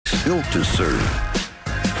built to serve.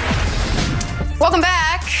 Welcome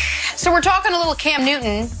back. So we're talking a little Cam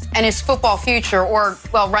Newton and his football future, or,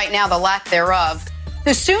 well, right now, the lack thereof.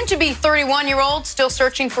 The soon-to-be 31-year-old still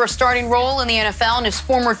searching for a starting role in the NFL, and his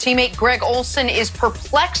former teammate Greg Olsen is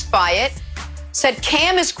perplexed by it. Said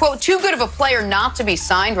Cam is, quote, too good of a player not to be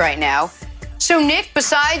signed right now. So, Nick,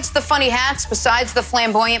 besides the funny hats, besides the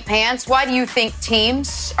flamboyant pants, why do you think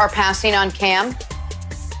teams are passing on Cam?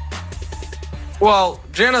 Well,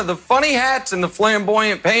 Jenna, the funny hats and the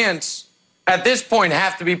flamboyant pants at this point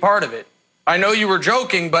have to be part of it. I know you were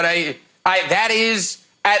joking, but that is,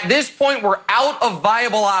 at this point, we're out of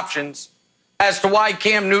viable options as to why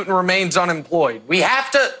Cam Newton remains unemployed. We have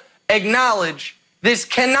to acknowledge this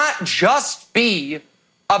cannot just be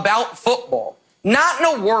about football. Not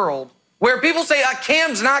in a world where people say,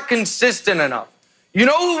 Cam's not consistent enough. You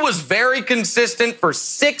know who was very consistent for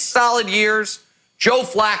 6 solid years? Joe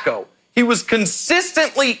Flacco. He was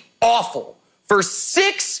consistently awful for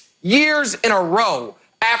 6 years in a row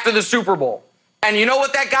after the Super Bowl. And you know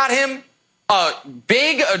what that got him?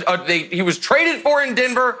 He was traded for in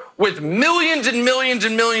Denver with millions and millions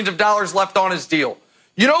and millions of dollars left on his deal.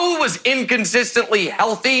 You know who was inconsistently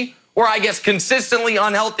healthy, or I guess consistently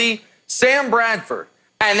unhealthy? Sam Bradford.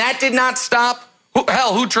 And that did not stop.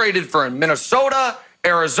 Who traded for him? Minnesota,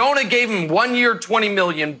 Arizona gave him 1 year, $20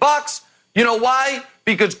 million. You know why?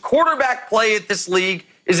 Because quarterback play at this league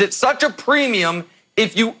is at such a premium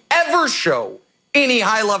if you ever show any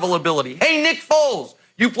high-level ability. Hey, Nick Foles,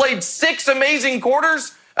 you played 6 amazing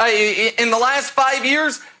quarters in the last 5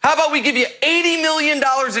 years. How about we give you $80 million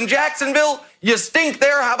in Jacksonville? You stink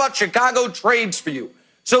there. How about Chicago trades for you?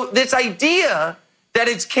 So this idea that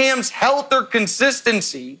it's Cam's health or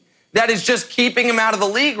consistency that is just keeping him out of the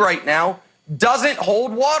league right now doesn't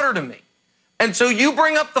hold water to me. And so you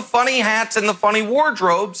bring up the funny hats and the funny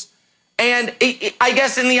wardrobes, and I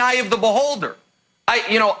guess in the eye of the beholder.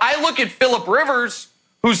 I look at Phillip Rivers,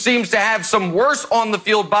 who seems to have some worse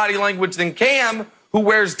on-the-field body language than Cam, who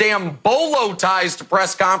wears damn bolo ties to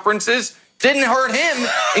press conferences. Didn't hurt him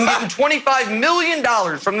in getting $25 million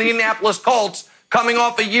from the Indianapolis Colts, coming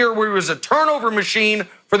off a year where he was a turnover machine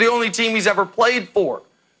for the only team he's ever played for.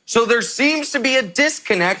 So there seems to be a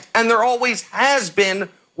disconnect, and there always has been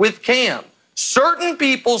with Cam. Certain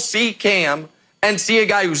people see Cam and see a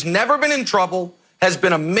guy who's never been in trouble, has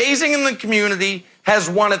been amazing in the community, has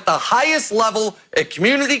won at the highest level at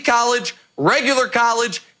community college, regular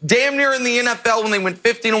college, damn near in the NFL when they went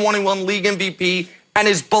 15-1 and won league MVP, and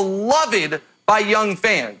is beloved by young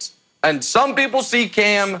fans. And some people see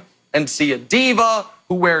Cam and see a diva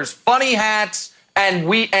who wears funny hats,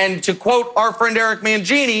 and to quote our friend Eric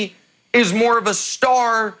Mangini, is more of a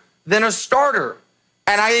star than a starter.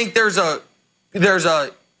 And I think there's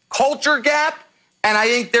a culture gap, and I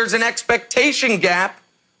think there's an expectation gap,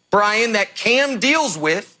 Brian, that Cam deals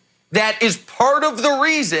with that is part of the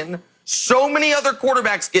reason so many other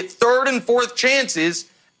quarterbacks get 3rd and 4th chances,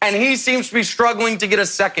 and he seems to be struggling to get a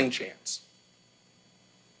 2nd chance.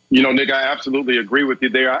 You know, Nick, I absolutely agree with you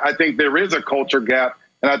there. I think there is a culture gap,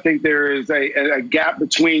 and I think there is a gap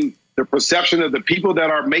between the perception of the people that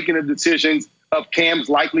are making the decisions of Cam's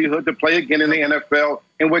likelihood to play again in the NFL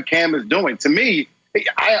and what Cam is doing. To me,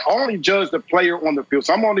 I only judge the player on the field,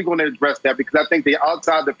 so I'm only going to address that because I think the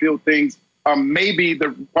outside the field things are maybe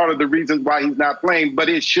the part of the reasons why he's not playing, but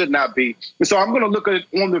it should not be. And so I'm going to look at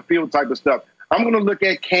on the field type of stuff. I'm going to look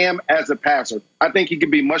at Cam as a passer. I think he can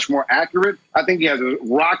be much more accurate. I think he has a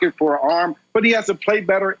rocket for an arm, but he has to play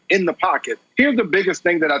better in the pocket. Here's the biggest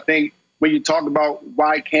thing that I think when you talk about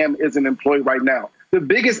why Cam isn't employed right now. The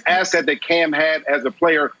biggest asset that Cam had as a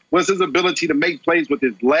player was his ability to make plays with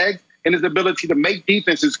his legs and his ability to make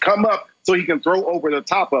defenses come up so he can throw over the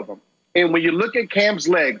top of them. And when you look at Cam's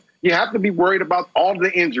legs, you have to be worried about all the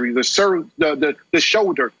injuries, the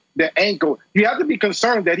shoulder, the ankle. You have to be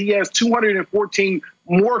concerned that he has 214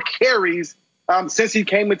 more carries since he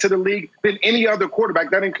came into the league than any other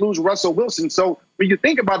quarterback. That includes Russell Wilson. So when you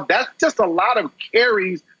think about that, that's just a lot of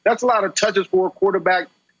carries. That's a lot of touches for a quarterback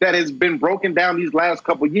that has been broken down these last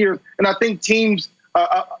couple of years. And I think teams,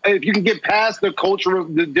 if you can get past the cultural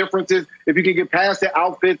differences, if you can get past the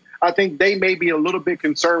outfits, I think they may be a little bit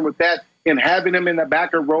concerned with that, and having him in the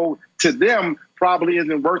back of the row to them probably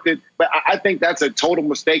isn't worth it. But I think that's a total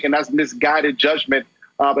mistake, and that's misguided judgment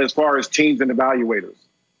as far as teams and evaluators.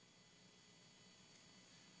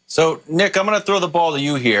 So, Nick, I'm going to throw the ball to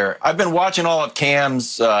you here. I've been watching all of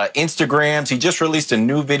Cam's Instagrams. He just released a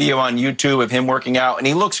new video on YouTube of him working out, and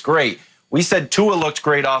he looks great. We said Tua looked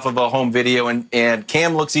great off of a home video, and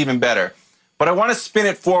Cam looks even better. But I want to spin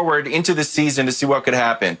it forward into the season to see what could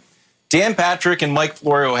happen. Dan Patrick and Mike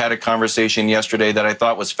Florio had a conversation yesterday that I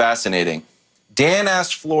thought was fascinating. Dan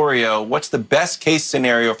asked Florio, what's the best case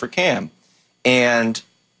scenario for Cam? And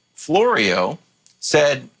Florio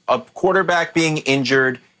said a quarterback being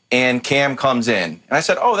injured and Cam comes in. And I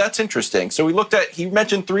said, oh, that's interesting. So he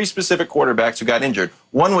mentioned 3 specific quarterbacks who got injured.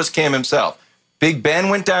 One was Cam himself. Big Ben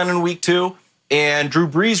went down in week 2 and Drew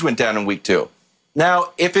Brees went down in week 2.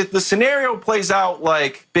 Now, if the scenario plays out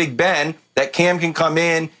like Big Ben, that Cam can come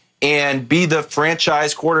in and be the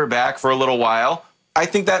franchise quarterback for a little while, I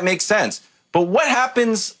think that makes sense. But what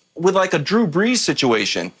happens with like a Drew Brees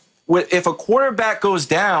situation? If a quarterback goes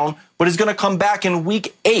down but is going to come back in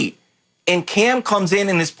week 8 and Cam comes in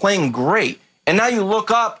and is playing great, and now you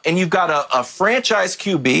look up and you've got a franchise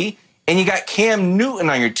QB and you got Cam Newton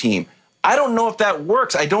on your team. I don't know if that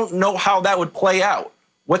works. I don't know how that would play out.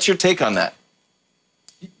 What's your take on that?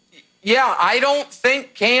 Yeah, I don't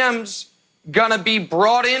think Cam's going to be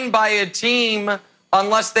brought in by a team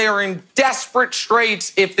unless they are in desperate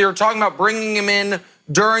straits if they're talking about bringing him in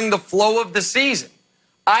during the flow of the season.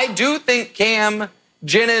 I do think Cam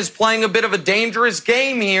Jenna is playing a bit of a dangerous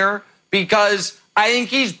game here because I think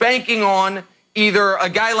he's banking on either a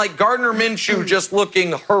guy like Gardner Minshew just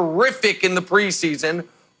looking horrific in the preseason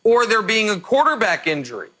or there being a quarterback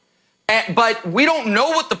injury. But we don't know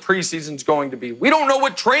what the preseason's going to be. We don't know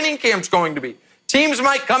what training camp's going to be. Teams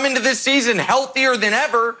might come into this season healthier than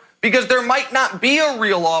ever because there might not be a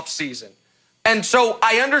real offseason. And so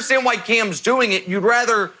I understand why Cam's doing it. You'd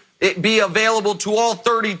rather it be available to all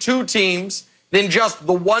 32 teams than just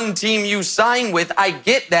the one team you sign with. I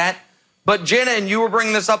get that. But Jenna, and you were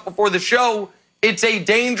bringing this up before the show, it's a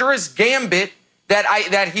dangerous gambit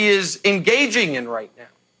that he is engaging in right now.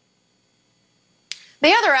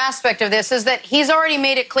 The other aspect of this is that he's already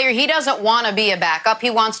made it clear he doesn't want to be a backup. He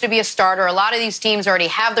wants to be a starter. A lot of these teams already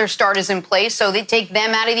have their starters in place, so they take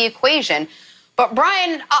them out of the equation. But,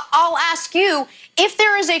 Brian, I'll ask you, if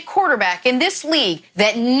there is a quarterback in this league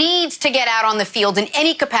that needs to get out on the field in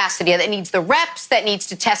any capacity, that needs the reps, that needs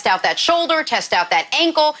to test out that shoulder, test out that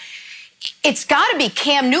ankle, it's got to be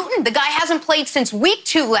Cam Newton. The guy hasn't played since week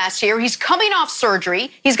 2 last year. He's coming off surgery.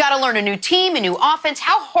 He's got to learn a new team, a new offense.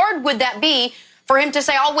 How hard would that be for him to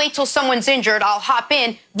say, I'll wait till someone's injured, I'll hop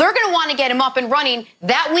in? They're going to want to get him up and running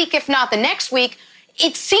that week, if not the next week.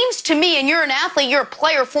 It seems to me, and you're an athlete, you're a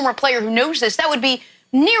player, former player who knows this, that would be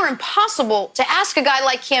near impossible to ask a guy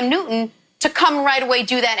like Cam Newton to come right away,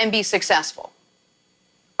 do that, and be successful.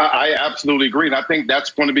 I absolutely agree. And I think that's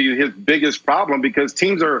going to be his biggest problem because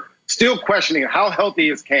teams are still questioning how healthy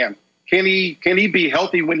is Cam. Can he be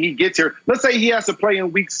healthy when he gets here? Let's say he has to play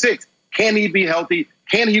in week 6. Can he be healthy?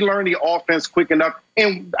 Can he learn the offense quick enough?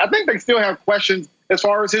 And I think they still have questions as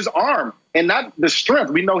far as his arm and not the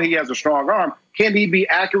strength. We know he has a strong arm. Can he be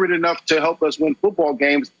accurate enough to help us win football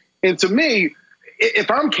games? And to me,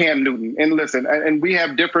 if I'm Cam Newton, and listen, and we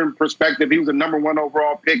have different perspective. He was a #1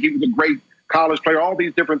 overall pick. He was a great college player, all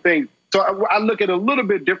these different things. So I look at it a little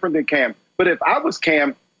bit different than Cam. But if I was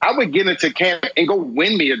Cam, I would get into camp and go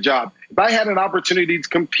win me a job. If I had an opportunity to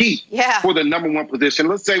compete for the #1 position,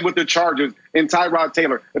 let's say with the Chargers and Tyrod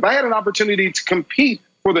Taylor, if I had an opportunity to compete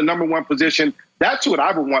for the #1 position, that's what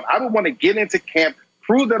I would want. I would want to get into camp,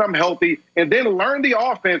 prove that I'm healthy, and then learn the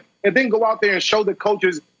offense, and then go out there and show the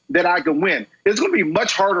coaches that I can win. It's going to be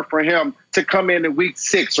much harder for him to come in week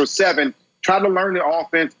 6 or 7, try to learn the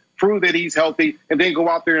offense, prove that he's healthy, and then go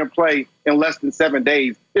out there and play in less than 7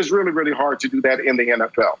 days. It's really, really hard to do that in the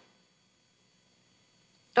NFL.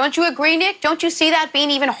 Don't you agree, Nick? Don't you see that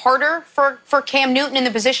being even harder for Cam Newton in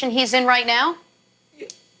the position he's in right now?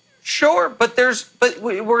 Sure, but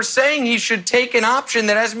we're saying he should take an option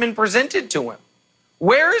that hasn't been presented to him.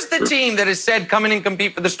 Where is the team that has said come in and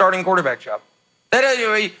compete for the starting quarterback job?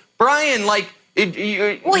 Brian, well, he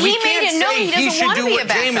made it known he doesn't want to be a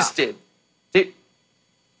backup. Jameis did.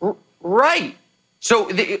 Right. So,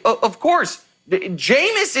 of course,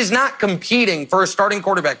 Jameis is not competing for a starting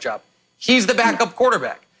quarterback job. He's the backup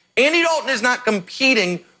quarterback. Andy Dalton is not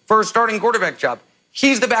competing for a starting quarterback job.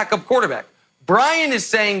 He's the backup quarterback. Brian is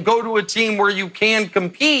saying go to a team where you can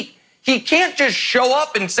compete. He can't just show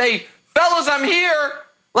up and say, fellas, I'm here.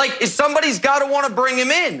 Like, somebody's got to want to bring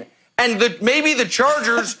him in. And maybe the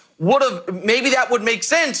Chargers maybe that would make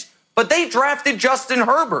sense, but they drafted Justin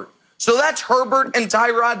Herbert. So that's Herbert and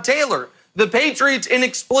Tyrod Taylor. The Patriots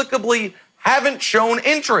inexplicably haven't shown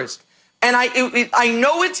interest. And I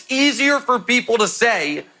know it's easier for people to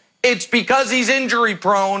say it's because he's injury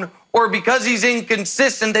prone or because he's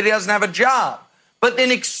inconsistent that he doesn't have a job. But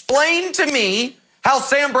then explain to me how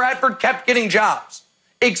Sam Bradford kept getting jobs.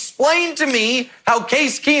 Explain to me how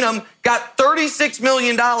Case Keenum got $36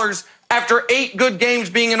 million after 8 good games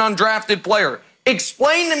being an undrafted player.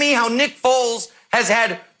 Explain to me how Nick Foles has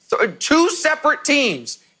had 2 separate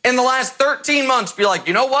teams in the last 13 months be like,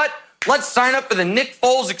 you know what? Let's sign up for the Nick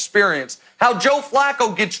Foles experience. How Joe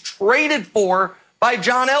Flacco gets traded for by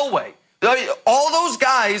John Elway. All those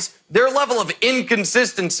guys, their level of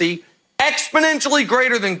inconsistency, exponentially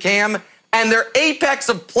greater than Cam, and their apex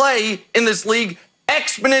of play in this league,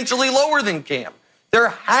 exponentially lower than Cam. There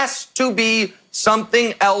has to be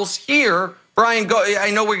something else here. Brian, go. I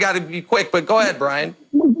know we got to be quick, but go ahead, Brian.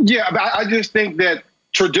 Yeah, I just think that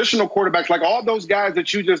traditional quarterbacks, like all those guys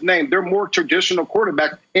that you just named, they're more traditional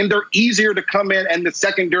quarterbacks, and they're easier to come in the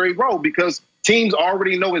secondary role because teams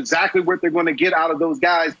already know exactly what they're going to get out of those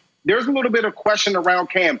guys. There's a little bit of question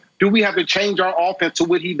around Cam. Do we have to change our offense to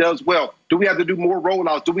what he does well? Do we have to do more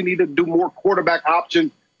rollouts? Do we need to do more quarterback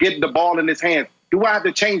options, get the ball in his hands? Do I have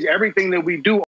to change everything that we do